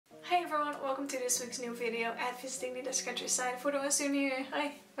Hey everyone, welcome to this week's new video at Visiting the Dutch Countryside. For the ones who are new here,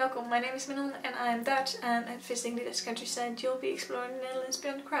 hi, welcome, my name is Manon and I am Dutch, and at Visiting the Dutch Countryside you'll be exploring the Netherlands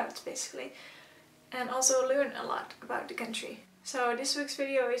beyond the crowds basically, and also learn a lot about the country. So this week's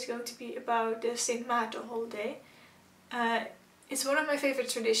video is going to be about the Sint Maarten holiday. It's one of my favorite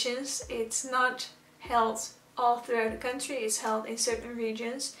traditions. It's not held all throughout the country, it's held in certain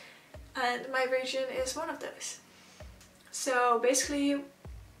regions, and my region is one of those. So basically,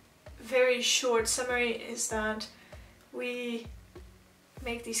 very short summary is that we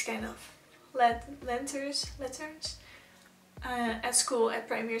make these kind of lanterns at school, at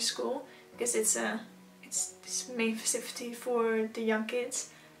primary school, because it's this main festivity for the young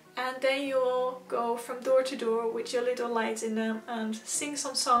kids. And then you'll go from door to door with your little lights in them and sing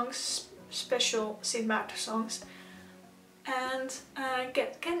some songs, special Sint Maarten songs, and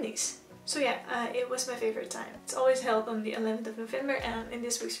get candies. So yeah, it was my favorite time. It's always held on the 11th of November, and in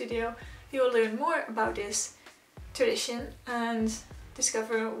this week's video you will learn more about this tradition and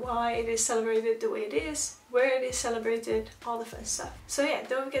discover why it is celebrated the way it is, where it is celebrated, all the fun stuff. So yeah,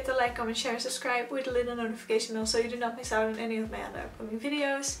 don't forget to like, comment, share and subscribe with a little notification bell so you do not miss out on any of my other upcoming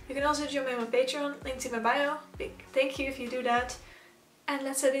videos. You can also join me on my Patreon, linked in my bio. Big thank you if you do that. And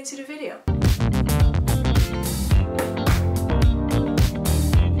let's head into the video.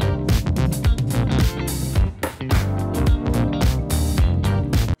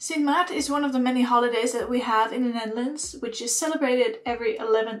 Sint Maarten is one of the many holidays that we have in the Netherlands, which is celebrated every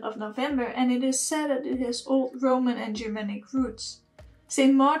 11th of November, and it is said that it has old Roman and Germanic roots.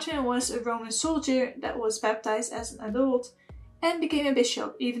 Sint Maarten was a Roman soldier that was baptized as an adult and became a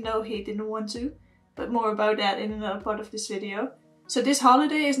bishop, even though he didn't want to, but more about that in another part of this video. So this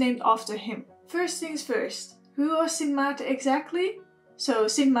holiday is named after him. First things first, who was Sint Maarten exactly? So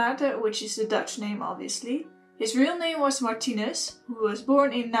Sint Maarten, which is the Dutch name obviously. His real name was Martinus, who was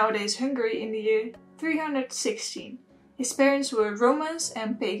born in nowadays Hungary in the year 316. His parents were Romans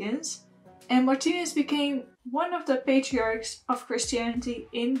and pagans, and Martinus became one of the patriarchs of Christianity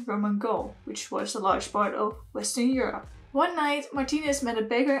in Roman Gaul, which was a large part of Western Europe. One night, Martinus met a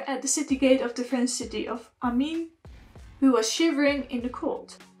beggar at the city gate of the French city of Amiens, who was shivering in the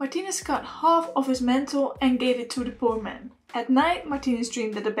cold. Martinus cut half of his mantle and gave it to the poor man. At night, Martinus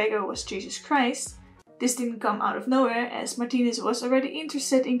dreamed that the beggar was Jesus Christ. This didn't come out of nowhere, as Martinus was already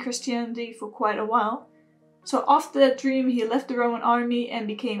interested in Christianity for quite a while. So after that dream he left the Roman army and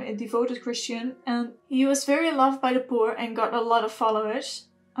became a devoted Christian, and he was very loved by the poor and got a lot of followers.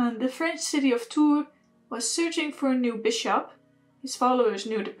 And the French city of Tours was searching for a new bishop. His followers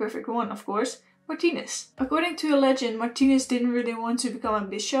knew the perfect one, of course, Martinus. According to a legend, Martinus didn't really want to become a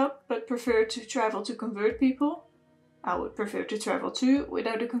bishop, but preferred to travel to convert people. I would prefer to travel too,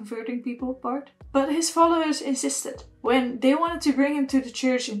 without the converting people part. But his followers insisted. When they wanted to bring him to the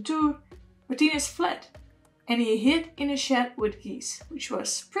church in Tours, Martinus fled. And he hid in a shed with geese, which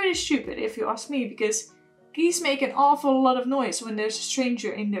was pretty stupid if you ask me, because geese make an awful lot of noise when there's a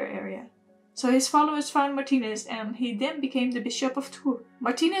stranger in their area. So his followers found Martinus, and he then became the Bishop of Tours.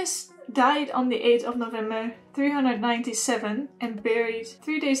 Martinus died on the 8th of November 397 and buried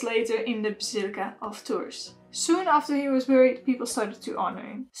 3 days later in the Basilica of Tours. Soon after he was buried, people started to honor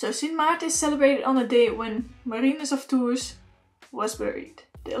him. So Sint Maarten is celebrated on the day when Marinus of Tours was buried,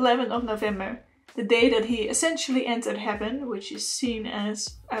 the 11th of November, the day that he essentially entered heaven, which is seen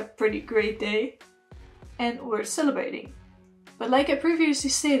as a pretty great day and worth celebrating. But like I previously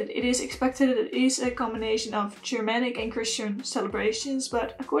stated, it is expected that it is a combination of Germanic and Christian celebrations,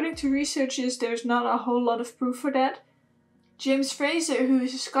 but according to researchers there's not a whole lot of proof for that. James Fraser, who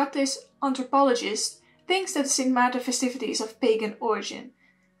is a Scottish anthropologist, thinks that the Sint Maarten festivity is of pagan origin.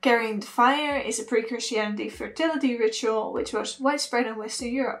 Carrying the fire is a pre-Christianity fertility ritual which was widespread in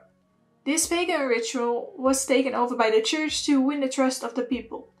Western Europe. This pagan ritual was taken over by the church to win the trust of the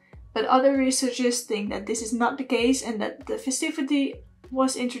people. But other researchers think that this is not the case and that the festivity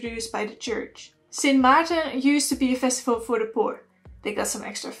was introduced by the church. Sint Maarten used to be a festival for the poor. They got some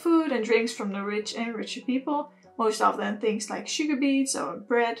extra food and drinks from the rich and richer people, most often things like sugar beets or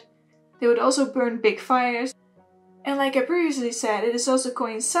bread. They would also burn big fires. And like I previously said, it is also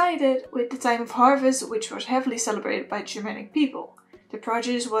coincided with the time of harvest, which was heavily celebrated by Germanic people. The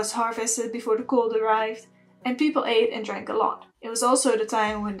produce was harvested before the cold arrived, and people ate and drank a lot. It was also the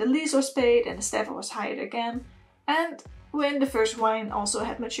time when the lease was paid and the staff was hired again, and when the first wine also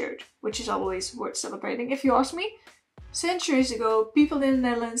had matured, which is always worth celebrating if you ask me. Centuries ago, people in the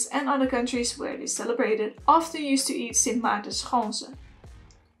Netherlands and other countries where it is celebrated often used to eat Sint Maarten's ganzen,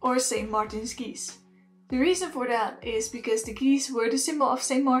 or St. Martin's geese. The reason for that is because the geese were the symbol of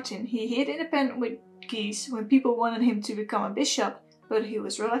St. Martin. He hid in a pen with geese when people wanted him to become a bishop, but he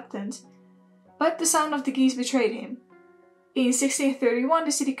was reluctant. But the sound of the geese betrayed him. In 1631,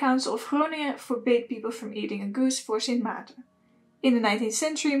 the city council of Groningen forbade people from eating a goose for Sint Maarten. In the 19th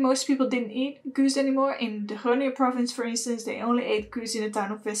century, most people didn't eat goose anymore. In the Groningen province, for instance, they only ate goose in the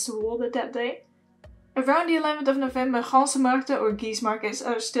town of Westerwolde that day. Around the 11th of November, ganzenmarkten or geese markets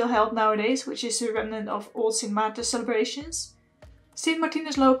are still held nowadays, which is a remnant of old Sint Maarten celebrations. Sint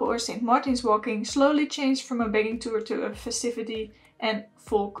Martinuslopen or St. Martin's walking slowly changed from a begging tour to a festivity and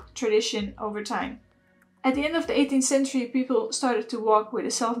folk tradition over time. At the end of the 18th century, people started to walk with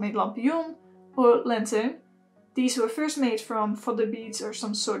a self-made lampion or lantern. These were first made from fodder beads or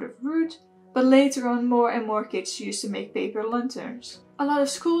some sort of root, but later on more and more kids used to make paper lanterns. A lot of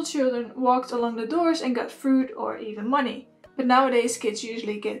school children walked along the doors and got fruit or even money. But nowadays kids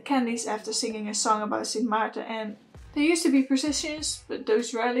usually get candies after singing a song about Sint Maarten, and there used to be processions, but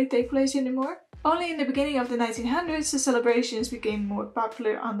those rarely take place anymore. Only in the beginning of the 1900s the celebrations became more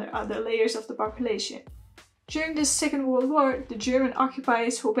popular under other layers of the population. During the Second World War, the German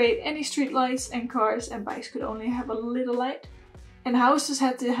occupiers forbade any street lights, and cars and bikes could only have a little light. And houses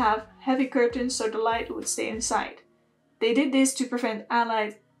had to have heavy curtains so the light would stay inside. They did this to prevent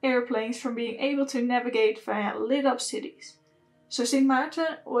Allied airplanes from being able to navigate via lit-up cities. So Sint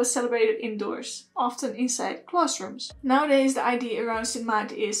Maarten was celebrated indoors, often inside classrooms. Nowadays the idea around Sint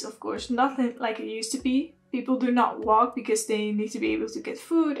Maarten is of course nothing like it used to be. People do not walk because they need to be able to get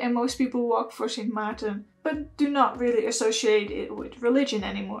food, and most people walk for Sint Maarten, but do not really associate it with religion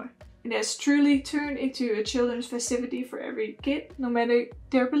anymore. It has truly turned into a children's festivity for every kid, no matter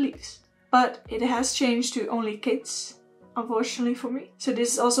their beliefs. But it has changed to only kids, unfortunately for me. So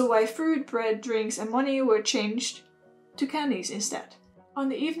this is also why fruit, bread, drinks and money were changed to candies instead. On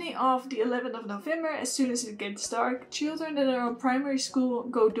the evening of the 11th of November, as soon as it gets dark, children that are in primary school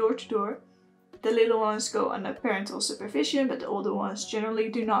go door to door. The little ones go under parental supervision, but the older ones generally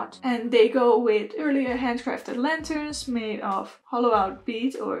do not. And they go with earlier handcrafted lanterns made of hollow out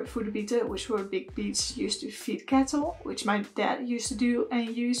bead or voederbieten, which were big beads used to feed cattle, which my dad used to do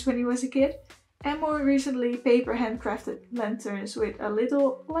and use when he was a kid. And more recently, paper handcrafted lanterns with a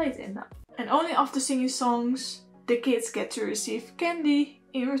little light in them. And only after singing songs, the kids get to receive candy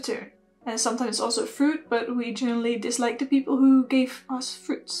in return. And sometimes also fruit, but we generally dislike the people who gave us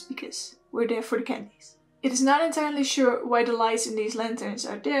fruits because we're there for the candies. It is not entirely sure why the lights in these lanterns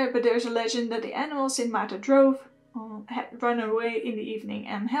are there, but there's a legend that the animals Sint Maarten drove had run away in the evening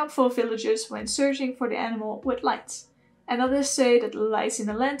and helpful villagers went searching for the animal with lights. And others say that the lights in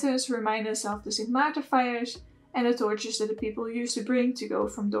the lanterns remind us of the Sint Maarten fires and the torches that the people used to bring to go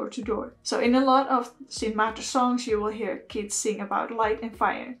from door to door. So in a lot of Sint Maarten songs you will hear kids sing about light and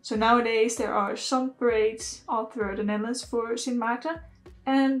fire. So nowadays there are some parades all throughout the Netherlands for Sint Maarten.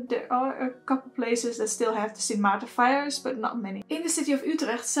 And there are a couple places that still have the Sint Maarten fires, but not many. In the city of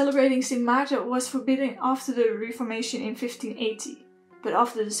Utrecht, celebrating Sint Maarten was forbidden after the Reformation in 1580. But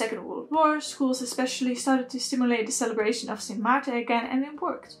after the Second World War, schools especially started to stimulate the celebration of Sint Maarten again, and it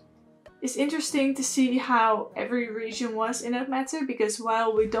worked. It's interesting to see how every region was in that matter, because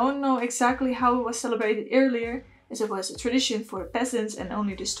while we don't know exactly how it was celebrated earlier, as it was a tradition for the peasants and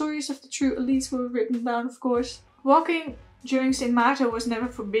only the stories of the true elites were written down of course, walking during Sint Maarten was never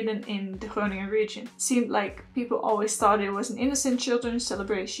forbidden in the Groningen region. It seemed like people always thought it was an innocent children's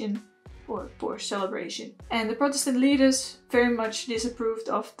celebration or poor celebration. And the Protestant leaders very much disapproved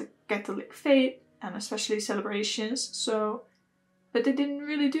of the Catholic faith and especially celebrations, but they didn't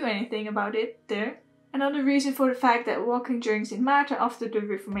really do anything about it there. Another reason for the fact that walking during Sint Maarten after the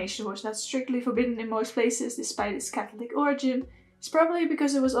Reformation was not strictly forbidden in most places despite its Catholic origin is probably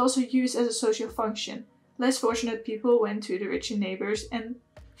because it was also used as a social function. Less fortunate people went to the richer neighbors and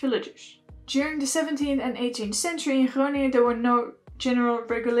villagers. During the 17th and 18th century in Groningen there were no general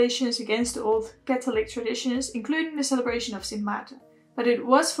regulations against the old Catholic traditions, including the celebration of Sint Maarten, but it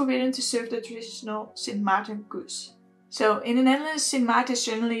was forbidden to serve the traditional Sint Maarten goose. So in the Netherlands, Sint Maarten is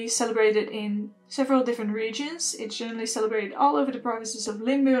generally celebrated in several different regions. It's generally celebrated all over the provinces of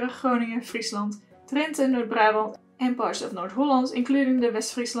Limburg, Groningen, Friesland, Drenthe, Noord-Brabant and parts of Noord-Holland, including the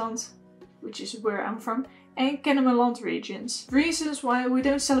West-Friesland, which is where I'm from, and Kennemerland regions. Reasons why we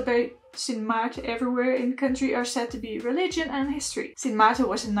don't celebrate Sint Maarten everywhere in the country are said to be religion and history. Sint Maarten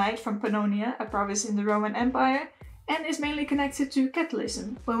was a knight from Pannonia, a province in the Roman Empire, and is mainly connected to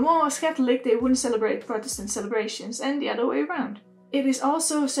Catholicism. When one was Catholic, they wouldn't celebrate Protestant celebrations, and the other way around. It is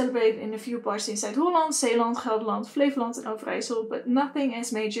also celebrated in a few parts inside Holland, Zeeland, Gelderland, Flevoland and Overijssel, but nothing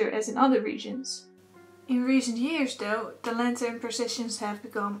as major as in other regions. In recent years though, the lantern processions have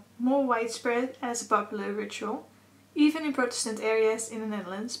become more widespread as a popular ritual, even in Protestant areas in the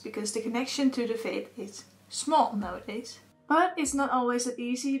Netherlands, because the connection to the faith is small nowadays. But it's not always that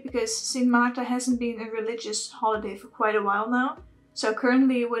easy because St. Martha hasn't been a religious holiday for quite a while now. So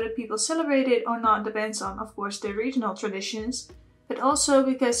currently whether people celebrate it or not depends on, of course, their regional traditions, but also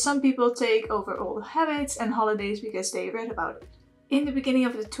because some people take over old habits and holidays because they read about it. In the beginning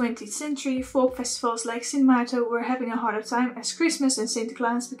of the 20th century, folk festivals like St. Martha were having a harder time as Christmas and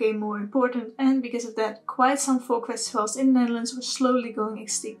Sinterklaas became more important, and because of that, quite some folk festivals in the Netherlands were slowly going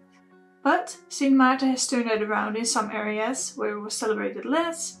extinct. But St. Martha has turned that around in some areas where it was celebrated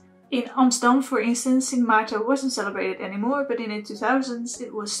less. In Amsterdam, for instance, St. Martha wasn't celebrated anymore, but in the 2000s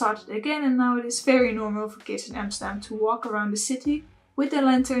it was started again, and now it is very normal for kids in Amsterdam to walk around the city with their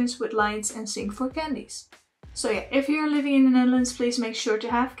lanterns, with lights, and sing for candies. So yeah, if you're living in the Netherlands, please make sure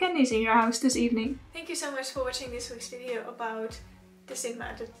to have candies in your house this evening. Thank you so much for watching this week's video about the St.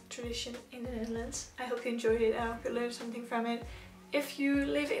 Martha tradition in the Netherlands. I hope you enjoyed it. I hope you learned something from it. If you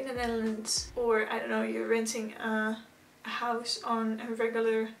live in the Netherlands, or I don't know, you're renting a house on a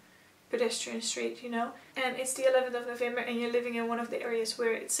regular pedestrian street, you know, and it's the 11th of November and you're living in one of the areas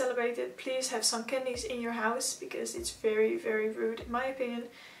where it's celebrated, please have some candies in your house, because it's very, very rude, in my opinion,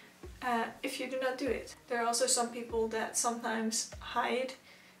 if you do not do it. There are also some people that sometimes hide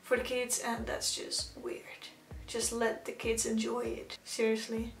for the kids, and that's just weird. Just let the kids enjoy it,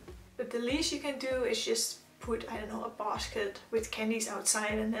 seriously. But the least you can do is just put, I don't know, a basket with candies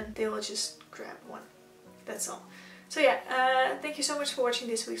outside and then they will just grab one. That's all. So yeah, thank you so much for watching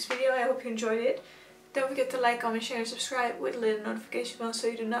this week's video. I hope you enjoyed it. Don't forget to like, comment, share and subscribe with a little notification bell so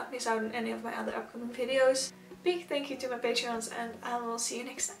you do not miss out on any of my other upcoming videos. Big thank you to my Patreons, and I will see you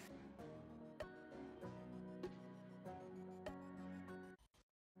next time.